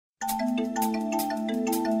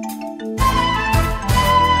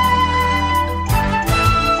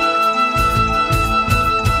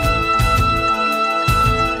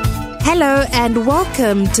Hello and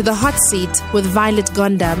welcome to The Hot Seat with Violet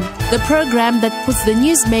Gonda, the program that puts the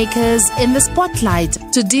newsmakers in the spotlight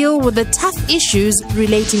to deal with the tough issues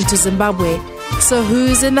relating to Zimbabwe. So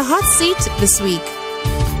who's in the hot seat this week?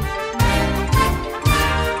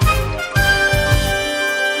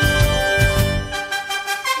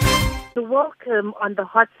 Welcome on the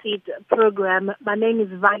Hot Seat program. My name is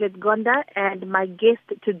Violet Gonda, and my guest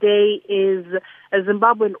today is a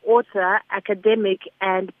Zimbabwean author, academic,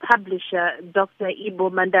 and publisher, Dr.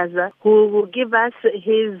 Ibbo Mandaza, who will give us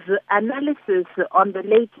his analysis on the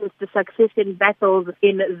latest succession battles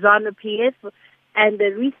in ZANU PF and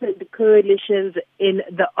the recent coalitions in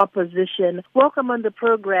the opposition. Welcome on the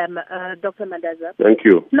program, Dr. Mandaza. Thank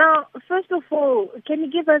you. Now, first of all, can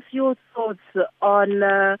you give us your thoughts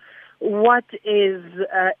on what is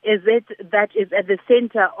it that is at the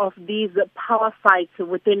center of these power fights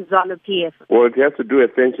within ZANU PF? Well, it has to do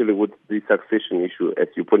essentially with the succession issue, as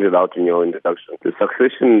you pointed out in your introduction. The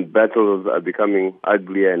succession battles are becoming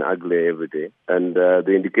uglier and uglier every day, and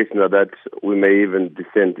the indications are that we may even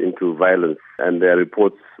descend into violence, and there are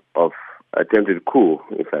reports of attempted coup,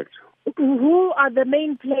 in fact. Who are the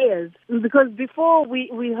main players? Because before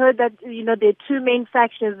we heard that, there are two main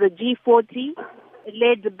factions, the G40,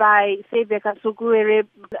 led by Saviour Kasukuwere,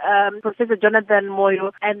 Professor Jonathan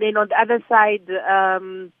Moyo, and then on the other side,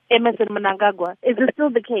 Emmerson Mnangagwa. Is this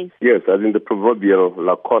still the case? Yes, I think the proverbial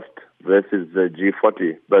Lacoste versus the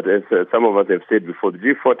G40. But as some of us have said before, the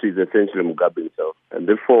G40 is essentially Mugabe himself. And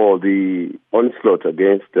therefore, the onslaught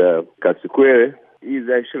against Kasukuwere is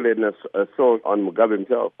actually an assault on Mugabe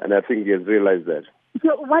himself. And I think he has realized that.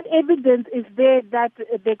 So what evidence is there that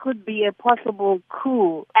there could be a possible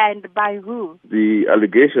coup, and by who? The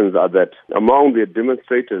allegations are that among the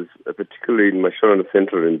demonstrators, particularly in Mashonaland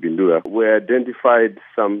Central and Bindura, were identified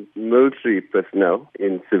some military personnel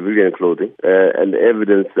in civilian clothing and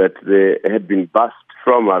evidence that they had been bussed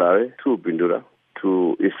from Harare to Bindura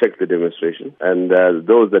to effect the demonstration. And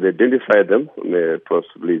those that identified them,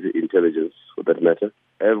 possibly the intelligence for that matter,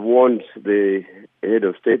 have warned the head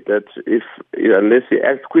of state that unless he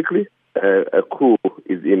acts quickly, a coup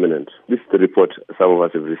is imminent. This is the report some of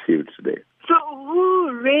us have received today. So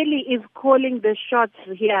who really is calling the shots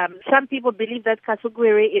here? Some people believe that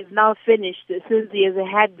Kasukuwere is now finished since he has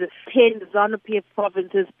had 10 ZANU PF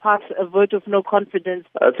provinces pass a vote of no confidence.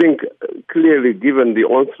 I think clearly, given the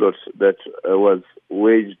onslaught that was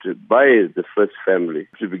waged by the first family,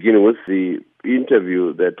 to begin with, the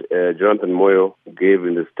interview that Jonathan Moyo gave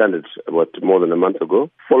in the Standard about more than a month ago,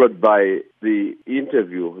 followed by the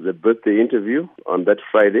birthday interview on that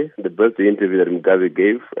Friday, the birthday interview that Mugabe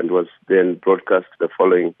gave and was then broadcast the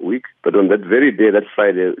following week. But on that very day, that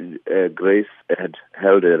Friday, Grace had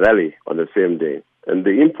held a rally on the same day. And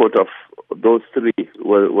the import of those three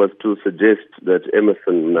was to suggest that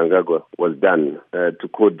Emmerson Mnangagwa was done. To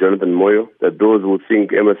quote Jonathan Moyo, that those who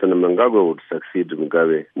think Emmerson Mnangagwa would succeed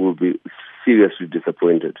Mugabe will be seriously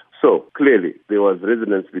disappointed. So clearly there was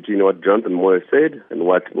resonance between what Jonathan Moyo said and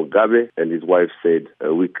what Mugabe and his wife said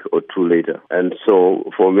a week or two later. And so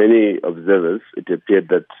for many observers, it appeared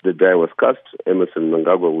that the die was cast. Emmerson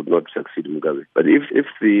Mnangagwa would not succeed Mugabe. But if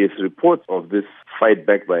the reports of this fight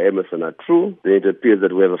back by Emmerson are true, then it appears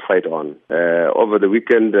that we have a fight on. Over the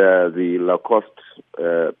weekend, the Lacoste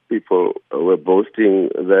people were boasting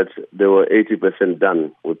that they were 80%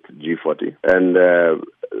 done with G40. And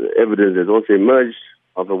evidence has also emerged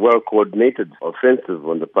of a well-coordinated offensive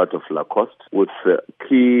on the part of Lacoste, with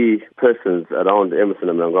key persons around Emmerson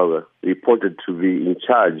Mnangagwa reported to be in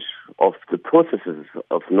charge of the processes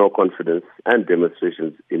of no confidence and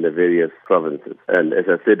demonstrations in the various provinces. And as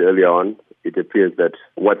I said earlier on, it appears that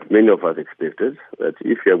what many of us expected, that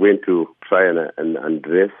if you're going to try and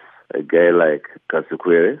undress a guy like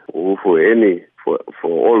Kasukuwere, who for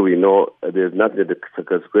all we know, there's nothing that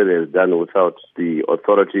Kasukuwere has done without the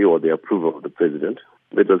authority or the approval of the president.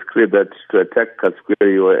 It was clear that to attack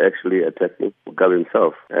Kasukuwere, you were actually attacking Mugabe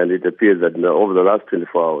himself. And it appears that over the last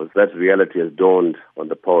 24 hours, that reality has dawned on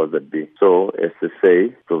the powers that be. So, as to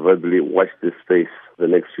say, proverbially, watch this space the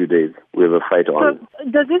next few days. We have a fight on. So,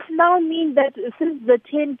 does this now mean that since the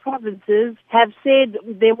 10 provinces have said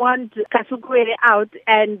they want Kasukuwere out,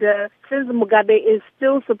 and since Mugabe is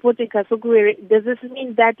still supporting Kasukuwere, does this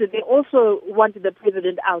mean that they also want the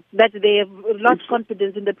president out, that they have lost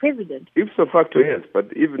confidence in the president? Ipso facto, yes. But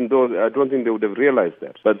even though I don't think they would have realized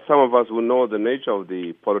that. But some of us who know the nature of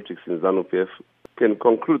the politics in ZANU PF can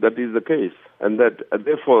conclude that is the case, and that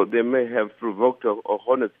therefore they may have provoked a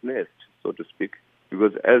hornet's nest, so to speak,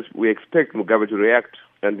 because as we expect Mugabe to react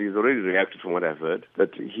and he's already reacted from what I've heard,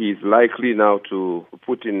 that he's likely now to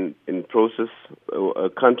put in process a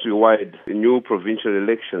countrywide new provincial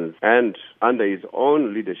elections and under his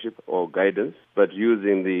own leadership or guidance, but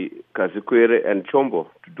using the Kasukuwere and Chombo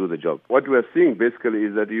to do the job. What we're seeing basically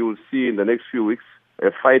is that you will see in the next few weeks a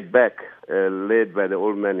fight back led by the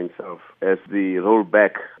old man himself as they roll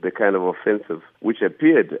back the kind of offensive which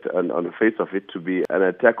appeared on the face of it to be an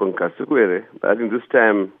attack on Kasukuwere. But I think this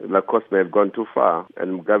time Lacoste may have gone too far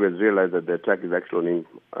and Mugabe has realized that the attack is actually on him,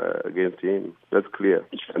 against him. That's clear.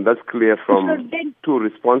 And that's clear from two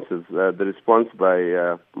responses. The response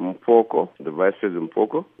by Mpoko, the Vice President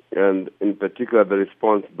Mpoko, and in particular the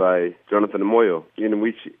response by Jonathan Moyo, in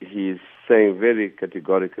which he's saying very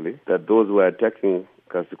categorically that those who are attacking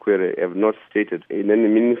Kasukuwere have not stated in any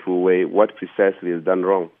meaningful way what precisely is done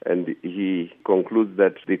wrong. And he concludes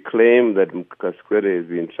that the claim that Kasukuwere has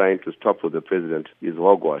been trying to stop with the president is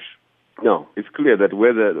hogwash. No, it's clear that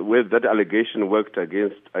whether that allegation worked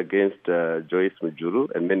against Joyce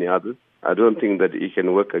Mujuru and many others, I don't think that it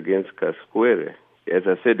can work against Kasukuwere. As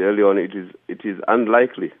I said earlier on, it is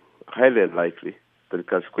unlikely, highly unlikely, that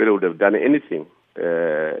Kasukuwere would have done anything,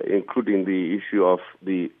 including the issue of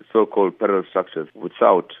the so-called parallel structures,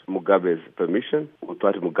 without Mugabe's permission,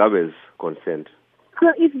 without Mugabe's consent. So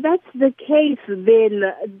if that's the case, then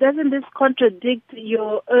doesn't this contradict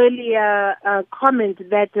your earlier comment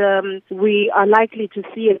that we are likely to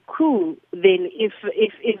see a coup? Then, if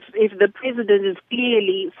the president is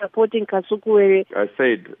clearly supporting Kasukuwere, I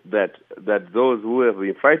said that those who have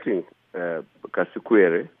been fighting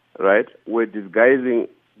Kasukuwere, right, were disguising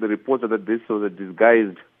the reports that this was a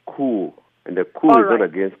disguised coup. And a coup is not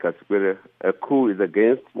against Kasukuwere. A coup is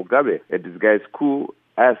against Mugabe. A disguised coup,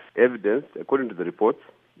 as evidence, according to the reports,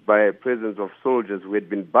 by a presence of soldiers who had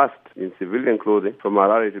been bussed in civilian clothing from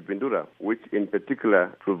Harare to Bindura, which in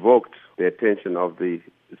particular provoked the attention of the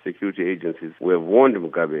security agencies who have warned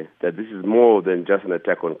Mugabe that this is more than just an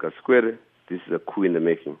attack on Kasukuwere. This is a coup in the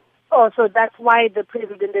making. Oh, so that's why the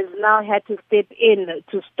president has now had to step in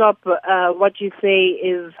to stop what you say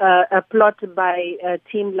is a plot by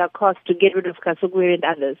Team Lacoste to get rid of Kasukuwere and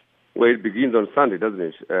others. Well, it begins on Sunday, doesn't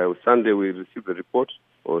it? Sunday we received a report,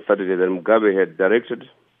 or Saturday, that Mugabe had directed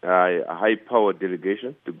a high-powered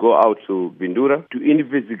delegation to go out to Bindura to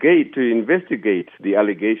investigate the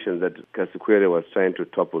allegations that Kasukuwere was trying to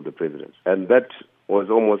topple the president. And that was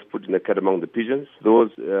almost putting the cat among the pigeons.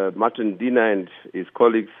 Those, Martin Dina and his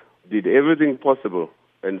colleagues, did everything possible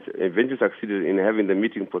and eventually succeeded in having the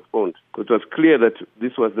meeting postponed. It was clear that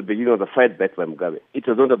this was the beginning of the fight back by Mugabe. It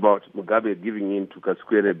was not about Mugabe giving in to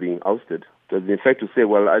Kasukuwere being ousted. It was in fact to say,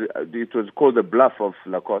 well, it was called the bluff of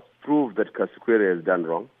Lacoste, prove that Kasukuwere has done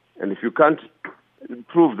wrong. And if you can't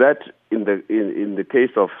prove that in the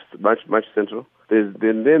case of Much Central, then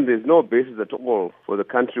there's no basis at all for the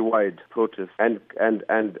countrywide protest and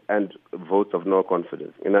votes of no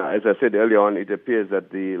confidence. You know, as I said earlier on, it appears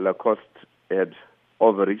that the Lacoste had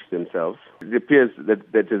overreached themselves. It appears that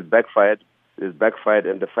it has backfired. It's backfired,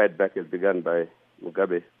 and the fight back has begun by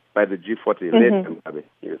Mugabe, by the G40 led Mugabe.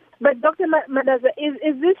 Yes. But Dr. Mandaza,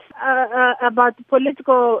 is this about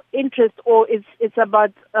political interest, or it's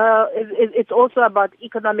about it's also about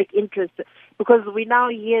economic interest? Because we now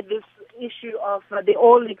hear this issue of they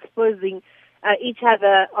all exposing each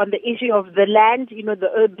other on the issue of the land, you know, the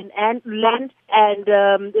urban land and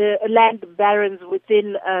land barons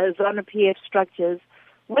within ZANU PF structures.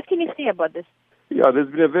 What can you say about this? Yeah, there's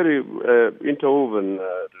been a very interwoven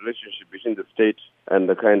relationship between the state and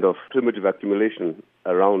the kind of primitive accumulation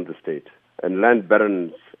around the state. And land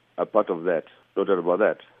barons are part of that, no doubt about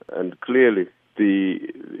that. And clearly,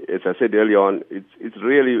 as I said earlier on, it's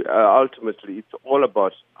really, ultimately, it's all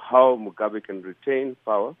about how Mugabe can retain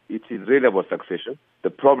power. It is really about succession. The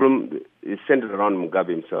problem is centered around Mugabe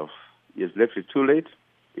himself. He has left it too late.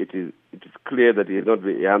 It is clear that he has not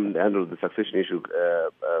handled the succession issue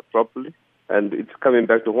properly, and it's coming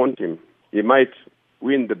back to haunt him. He might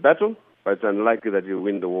win the battle, but it's unlikely that he'll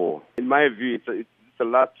win the war. In my view, it's the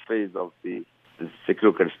last phase of the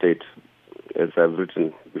security state, as I've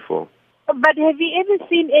written before. But have you ever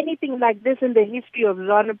seen anything like this in the history of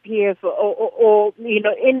ZANU PF or you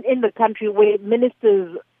know, in the country where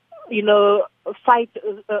ministers, you know, fight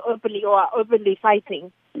openly or are openly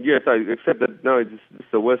fighting? Yes, except that now it's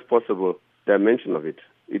the worst possible dimension of it.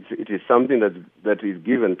 It is something that is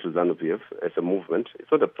given to ZANU PF as a movement. It's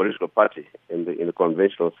not a political party in the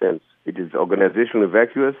conventional sense. It is organizationally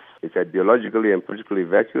vacuous. It's ideologically and politically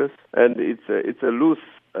vacuous, and it's a loose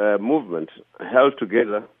movement held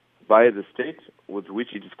together by the state with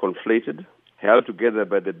which it is conflated, held together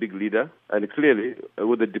by the big leader. And clearly,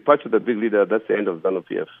 with the departure of the big leader, that's the end of ZANU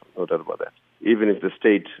PF. No doubt about that. Even if the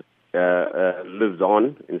state lives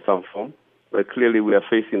on in some form, but clearly we are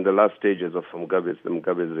facing the last stages of Mugabe's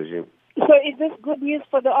regime. So is this good news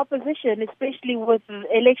for the opposition, especially with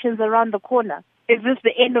elections around the corner? Is this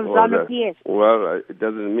the end of ZANU PF? Well, it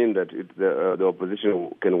doesn't mean that the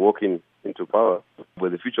opposition can walk into power.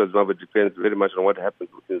 But the future of Zimbabwe depends very much on what happens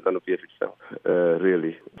within ZANU PF itself,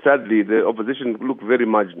 really. Sadly, the opposition look very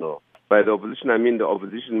marginal. By the opposition, I mean the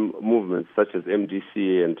opposition movements such as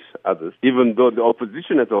MDC and others. Even though the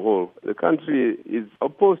opposition as a whole, the country is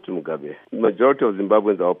opposed to Mugabe. The majority of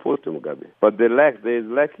Zimbabweans are opposed to Mugabe. But there is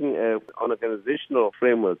lacking an organizational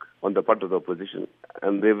framework on the part of the opposition.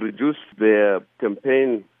 And they've reduced their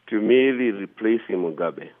campaign to merely replacing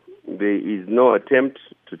Mugabe. There is no attempt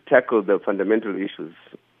to tackle the fundamental issues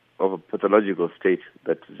of a pathological state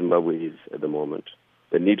that Zimbabwe is at the moment.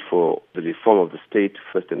 The need for the reform of the state,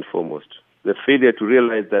 first and foremost. The failure to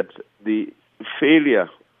realize that the failure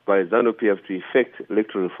by ZANU PF to effect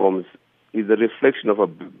electoral reforms is a reflection of a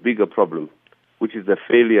bigger problem, which is the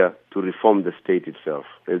failure to reform the state itself.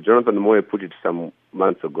 As Jonathan Moyo put it some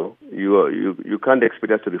months ago, you can't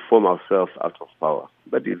expect us to reform ourselves out of power.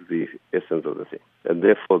 That is the essence of the thing. And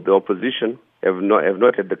therefore, the opposition have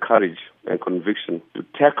not had the courage and conviction to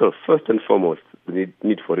tackle, first and foremost, the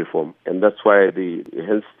need for reform. And that's why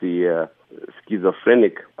hence the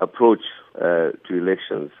schizophrenic approach to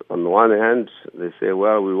elections. On the one hand, they say,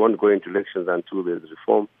 well, we won't go into elections until there's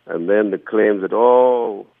reform. And then the claims that,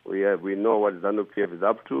 we know what ZANU PF is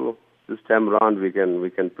up to. This time around, we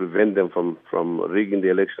can prevent them from rigging the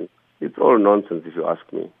election. It's all nonsense, if you ask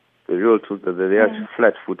me. The real truth is that they are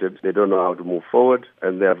flat-footed. They don't know how to move forward,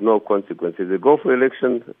 and they have no consequences. They go for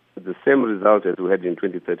election, the same result as we had in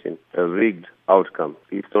 2013, a rigged outcome.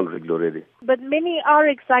 It's not rigged already. But many are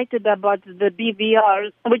excited about the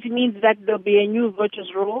BVR, which means that there'll be a new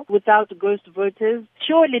voters' roll without ghost voters.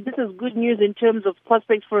 Surely this is good news in terms of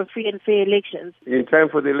prospects for free and fair elections. In time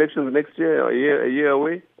for the elections next year, a year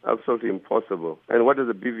away? Absolutely impossible. And what does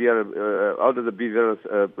the BVR? How does the BVR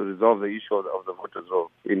resolve the issue of the voters' roll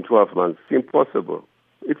in 12 months? It's impossible.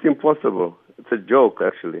 It's impossible. It's a joke,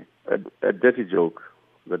 actually, a dirty joke,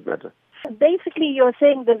 that matter. Basically, you're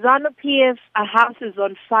saying the ZANU PF house is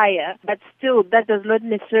on fire, but still, that does not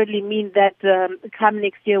necessarily mean that come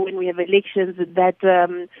next year when we have elections,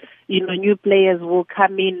 that new players will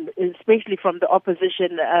come in, especially from the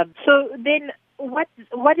opposition. So then, what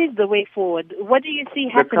is the way forward? What do you see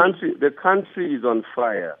happening? The country is on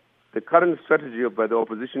fire. The current strategy by the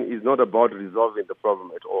opposition is not about resolving the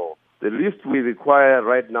problem at all. The least we require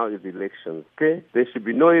right now is elections, okay? There should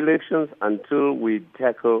be no elections until we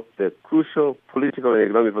tackle the crucial political and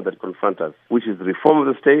economic problems that confront us, which is the reform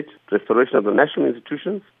of the state, restoration of the national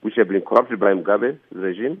institutions, which have been corrupted by Mugabe's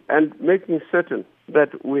regime, and making certain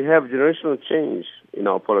that we have generational change in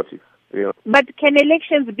our politics. But can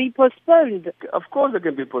elections be postponed? Of course they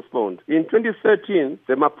can be postponed. In 2013,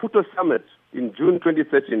 the Maputo summit, in June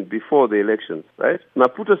 2013, before the elections, right?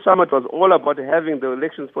 Maputo summit was all about having the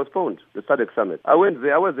elections postponed, the SADC summit. I went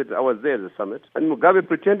there, I was there at the summit, and Mugabe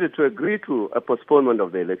pretended to agree to a postponement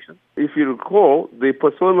of the election. If you recall, the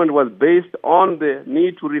postponement was based on the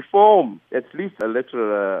need to reform at least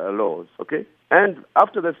electoral laws, okay? And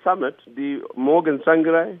after the summit, the Morgan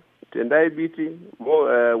Tsvangirai, Tendai Biti,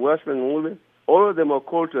 Welshman Ngule, all of them were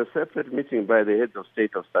called to a separate meeting by the heads of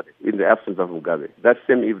state of SADC in the absence of Mugabe, that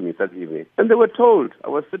evening. And they were told, I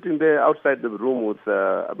was sitting there outside the room with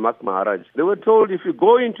Mark Maharaj, they were told if you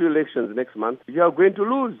go into elections next month, you are going to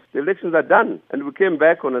lose. The elections are done. And we came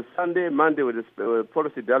back on a Monday with a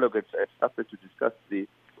policy dialogue at SADC to discuss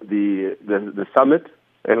the summit.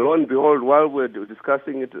 And lo and behold, while we're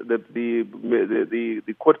discussing it,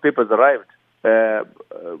 the court papers arrived.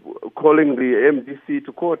 Calling the MDC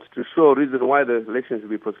to court to show a reason why the elections will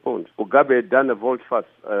be postponed. Mugabe had done a volte-face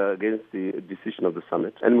against the decision of the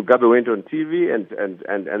summit, and Mugabe went on TV and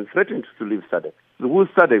threatened to leave SADC. So who's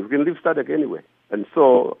SADC? We can leave SADC anyway. And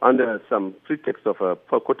so, under some pretext of a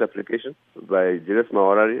court application by Julius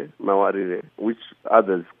Mawarire, which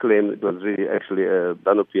others claim it was really actually a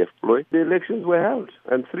ZANU PF ploy, the elections were held.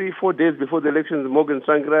 And 3-4 days before the elections, Morgan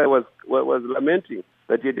Tsvangirai was lamenting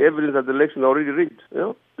that he had evidence that the elections are already rigged. They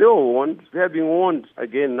were warned. They have been warned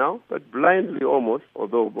again now, but blindly almost,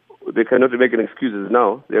 although they cannot make any excuses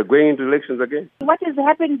now. They are going into elections again. What has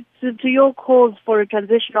happened to your calls for a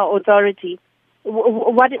transitional authority?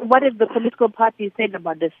 What have the political parties said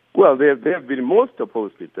about this? Well, they have been most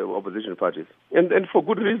opposed to the opposition parties, and for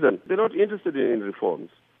good reason. They're not interested in reforms.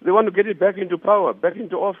 They want to get it back into power, back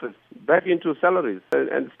into office, back into salaries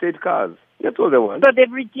and state cars. That's all they want. So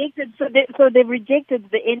they've rejected. They've rejected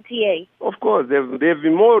the NTA. Of course, they've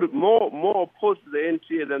been more opposed to the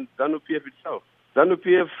NTA than ZANU PF itself. ZANU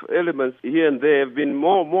PF elements here and there have been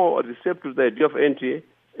more receptive to the idea of NTA.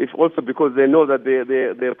 It's also because they know that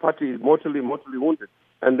their party is mortally wounded,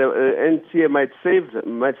 and the NTA might save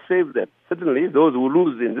them. Certainly, those who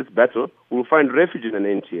lose in this battle will find refuge in an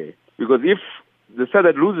NTA. Because if the side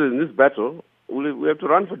that loses in this battle, we have to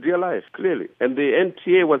run for dear life, clearly. And the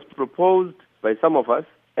NTA was proposed by some of us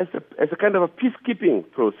as a kind of a peacekeeping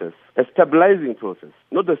process, a stabilizing process,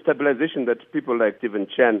 not the stabilization that people like Stephen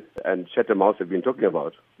Chan and Chatham House have been talking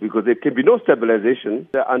about, because there can be no stabilization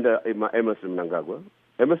under Emerson Mnangagwa.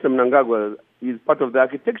 Emerson Mnangagwa is part of the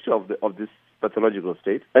architecture of this pathological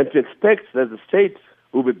state, and to expect that the state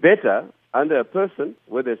will be better under a person,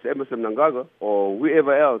 whether it's Emerson Mnangagwa or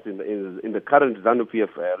whoever else in the current ZANU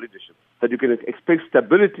PF leadership, that you can expect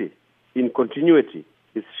stability in continuity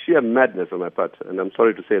is sheer madness on my part, and I'm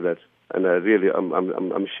sorry to say that. And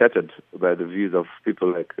I'm shattered by the views of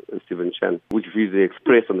people like Stephen Chan, which views they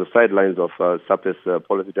expressed on the sidelines of SAPE's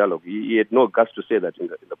policy dialogue. He had no guts to say that in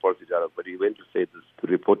the policy dialogue, but he went to say this to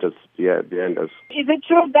reporters behind us. Is it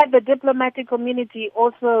true that the diplomatic community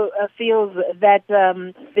also feels that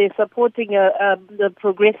they're supporting the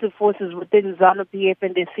progressive forces within ZANU PF,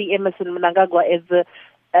 and they see Emerson Mnangagwa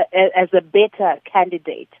as a better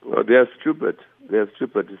candidate? Well, they are stupid.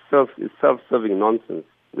 It's self-serving nonsense.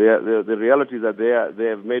 The reality is that they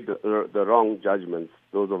have made the wrong judgments.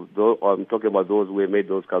 I'm talking about those who have made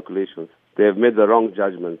those calculations. They have made the wrong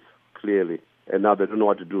judgments, clearly, and now they don't know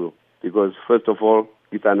what to do. Because, first of all,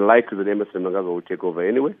 it's unlikely that Emerson Mnangagwa will take over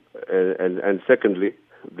anyway. And secondly,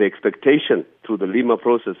 the expectation through the Lima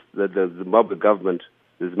process that the Zimbabwe government,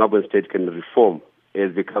 the Zimbabwean state can reform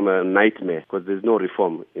has become a nightmare because there's no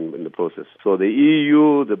reform in the process. So the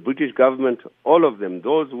EU, the British government, all of them,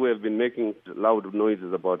 those who have been making loud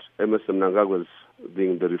noises about Emerson Mnangagwa's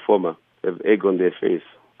being the reformer, have egg on their face,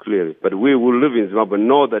 clearly. But we who live in Zimbabwe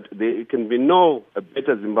know that there can be no a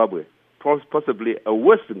better Zimbabwe, possibly a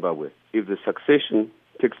worse Zimbabwe, if the succession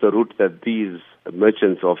takes the route that these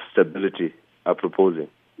merchants of stability are proposing.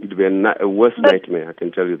 It would be a worse nightmare, I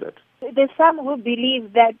can tell you that. There's some who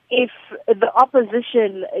believe that if the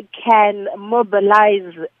opposition can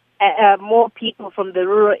mobilize more people from the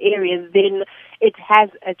rural areas, then it has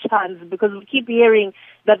a chance, because we keep hearing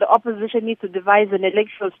that the opposition needs to devise an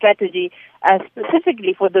electoral strategy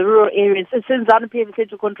specifically for the rural areas. Since ZANU PF is said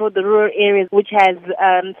to control the rural areas, which has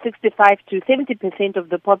 65 to 70% of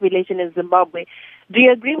the population in Zimbabwe. Do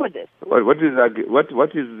you agree with this? What is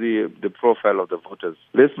the profile of the voters?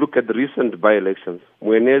 Let's look at the recent by-elections.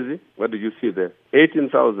 Mwenezi, what did you see there?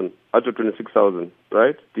 18,000 out of 26,000,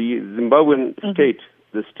 right? The Zimbabwean state,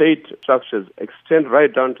 the state structures extend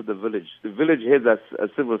right down to the village. The village heads are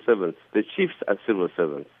civil servants. The chiefs are civil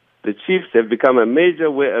servants. The chiefs have become a major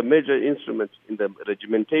instrument in the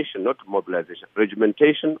regimentation, not mobilization,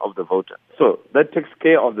 regimentation of the voter. So that takes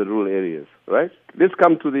care of the rural areas, right? Let's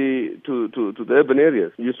come to the urban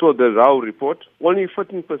areas. You saw the Rao report. Only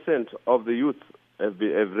 14% of the youth have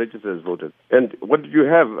registered as voters. And what did you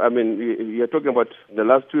have? I mean, you're talking about the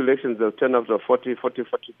last two elections, the turnout of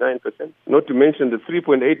 49%. Not to mention the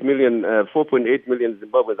 4.8 million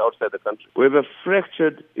Zimbabweans outside the country. We have a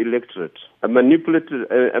fractured electorate, a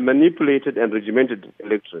manipulated and regimented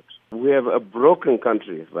electorate. We have a broken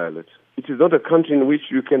country, Violet. It is not a country in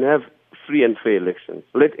which you can have free and fair elections,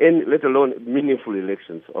 let alone meaningful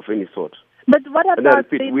elections of any sort. But what about... And I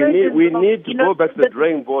repeat, we need to go back to the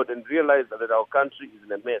drawing board and realize that our country is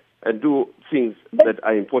in a mess and do things that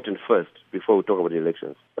are important first before we talk about the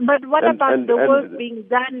elections. But what about the work being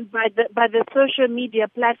done by the social media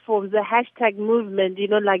platforms, the hashtag movement,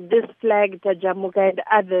 like this flag, Tajamuka and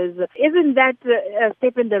others? Isn't that a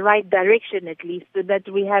step in the right direction, at least, that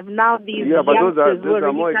we have now these youngsters who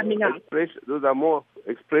are really coming out? Those are more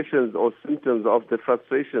expressions or symptoms of the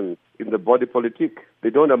frustration in the body politic. They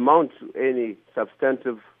don't amount to any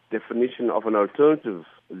substantive definition of an alternative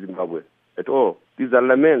Zimbabwe at all. These are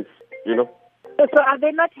laments, So are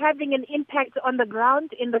they not having an impact on the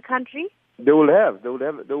ground in the country? They will have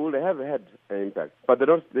had an impact, but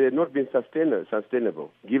they're not been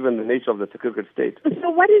sustainable given the nature of the cricket state. So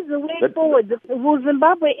what is the way forward? Will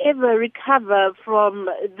Zimbabwe ever recover from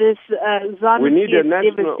this ZANU? We need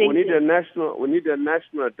a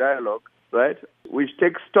national dialogue, right? Which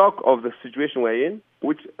takes stock of the situation we're in,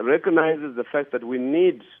 which recognizes the fact that we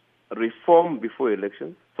need reform before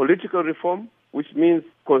elections, political reform, which means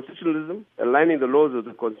constitutionalism, aligning the laws of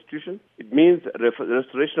the Constitution. It means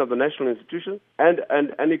restoration of the national institutions and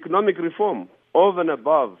economic reform over and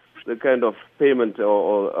above the kind of payment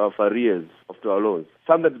or of arrears to our loans.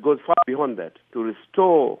 Some that goes far beyond that to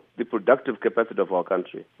restore the productive capacity of our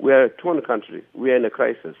country. We are a torn country. We are in a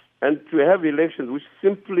crisis. And to have elections which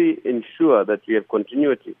simply ensure that we have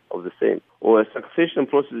continuity of the same, or a succession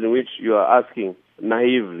process in which you are asking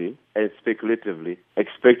naively and speculatively,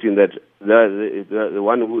 expecting that the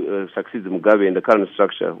one who succeeds Mugabe in the current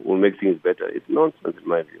structure will make things better, it's nonsense in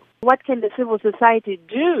my view. What can the civil society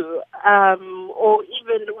do, or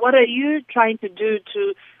even what are you trying to do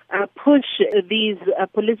to push these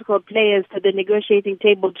political players to the negotiating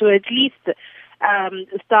table to at least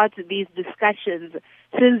start these discussions,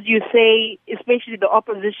 since you say especially the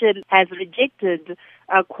opposition has rejected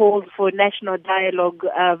calls for national dialogue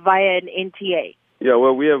via an NTA? Yeah,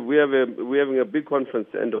 well, we're having a big conference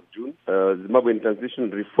end of June, Zimbabwean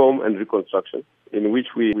Transition, Reform and Reconstruction, in which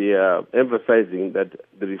we are emphasizing that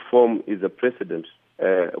the reform is a precedent,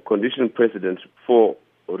 a conditioned precedent for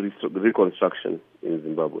reconstruction in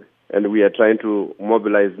Zimbabwe. And we are trying to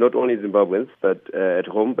mobilize not only Zimbabweans but at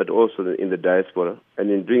home, but also in the diaspora.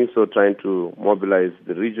 And in doing so, trying to mobilize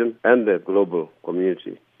the region and the global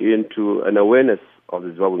community into an awareness of the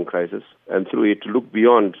Zimbabwean crisis, and through it to look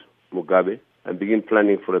beyond Mugabe and begin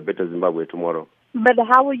planning for a better Zimbabwe tomorrow. But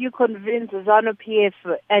how will you convince ZANU PF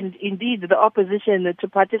and indeed the opposition to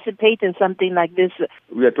participate in something like this?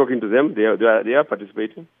 We are talking to them. They are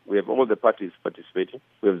participating. We have all the parties participating.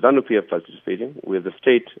 We have ZANU PF participating. We have the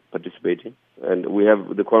state participating. And we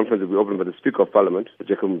have the conference that we opened by the Speaker of Parliament,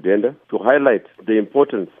 Jacob Mdenda, to highlight the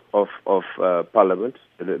importance of Parliament,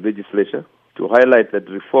 the legislature, to highlight that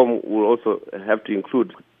reform will also have to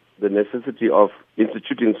include the necessity of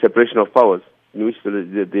instituting separation of powers, in which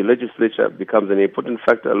the legislature becomes an important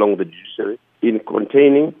factor along with the judiciary in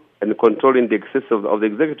containing and controlling the excess of the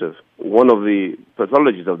executive. One of the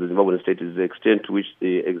pathologies of the Zimbabwean state is the extent to which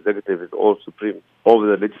the executive is all supreme over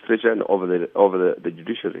the legislature and over the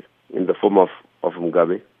judiciary in the form of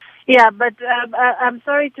Mugabe. Yeah, but I'm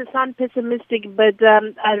sorry to sound pessimistic, but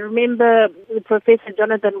I remember Professor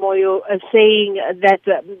Jonathan Moyo saying that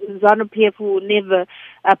ZANU PF will never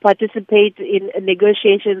participate in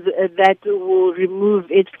negotiations that will remove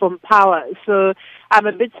it from power. So I'm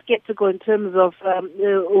a bit skeptical in terms of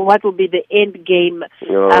what will be the end game,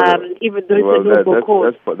 even though it's a noble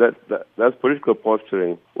cause. That's political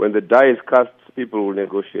posturing. When the die is cast, people will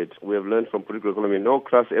negotiate. We have learned from political economy, no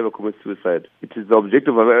class ever commits suicide. It is the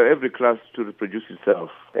objective of every class to reproduce itself.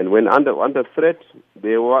 And when under threat,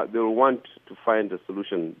 they will want to find a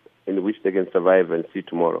solution in which they can survive and see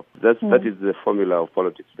tomorrow. That is the formula of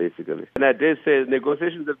politics, basically. And I dare say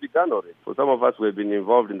negotiations have begun already. For some of us who have been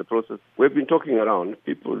involved in the process, we've been talking around.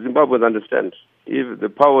 People, Zimbabweans understand. If the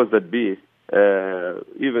powers that be,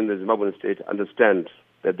 even the Zimbabwean state, understand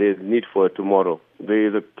that there is need for a tomorrow. There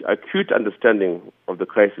is an acute understanding of the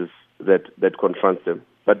crisis that confronts them,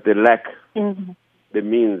 but they lack the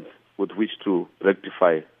means with which to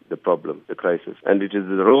rectify the problem, the crisis. And it is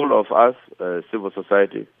the role of us, civil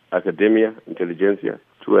society, academia, intelligentsia,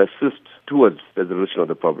 to assist towards the resolution of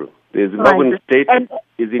the problem. The Zimbabwean state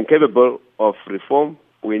is incapable of reform.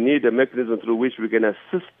 We need a mechanism through which we can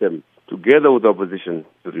assist them together with the opposition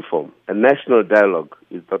to reform. A national dialogue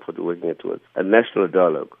is not what we're working towards. A national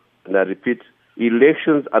dialogue. And I repeat,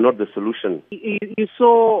 elections are not the solution. You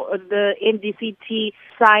saw the NDCT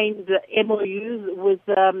signed MOUs with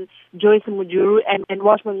Joyce Mujuru and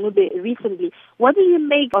Washington Ngube recently. What do you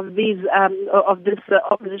make of these of this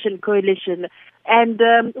opposition coalition, and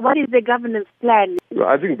what is the governance plan? Well,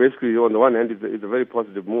 I think basically on the one hand it's a very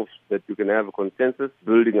positive move that you can have a consensus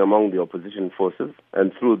building among the opposition forces,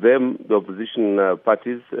 and through them the opposition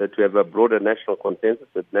parties to have a broader national consensus,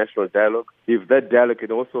 a national dialogue. If that dialogue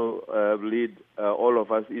can also lead all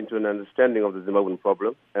of us into an understanding of the Zimbabwean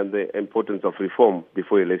problem and the importance of reform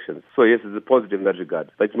before elections. So yes, it's a positive in that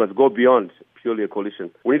regard. But it must go beyond purely a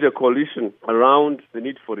coalition. We need a coalition around the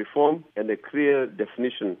need for reform and a clear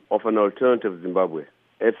definition of an alternative Zimbabwe.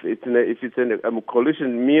 If it's a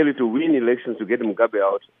coalition merely to win elections to get Mugabe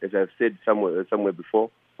out, as I've said somewhere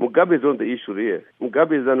before, Mugabe is not the issue here.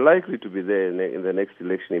 Mugabe is unlikely to be there in the next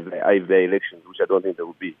election, if there are elections, which I don't think there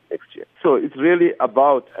will be next year. So it's really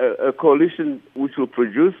about a coalition which will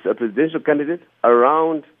produce a presidential candidate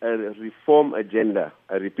around a reform agenda.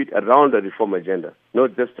 I repeat, around a reform agenda,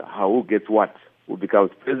 not just who gets what, who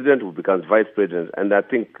becomes president, who becomes vice president. And I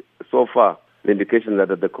think so far, the indication that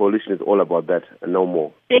the coalition is all about that and no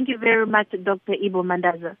more. Thank you very much, Dr. Ibbo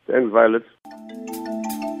Mandaza. Thanks, Violet.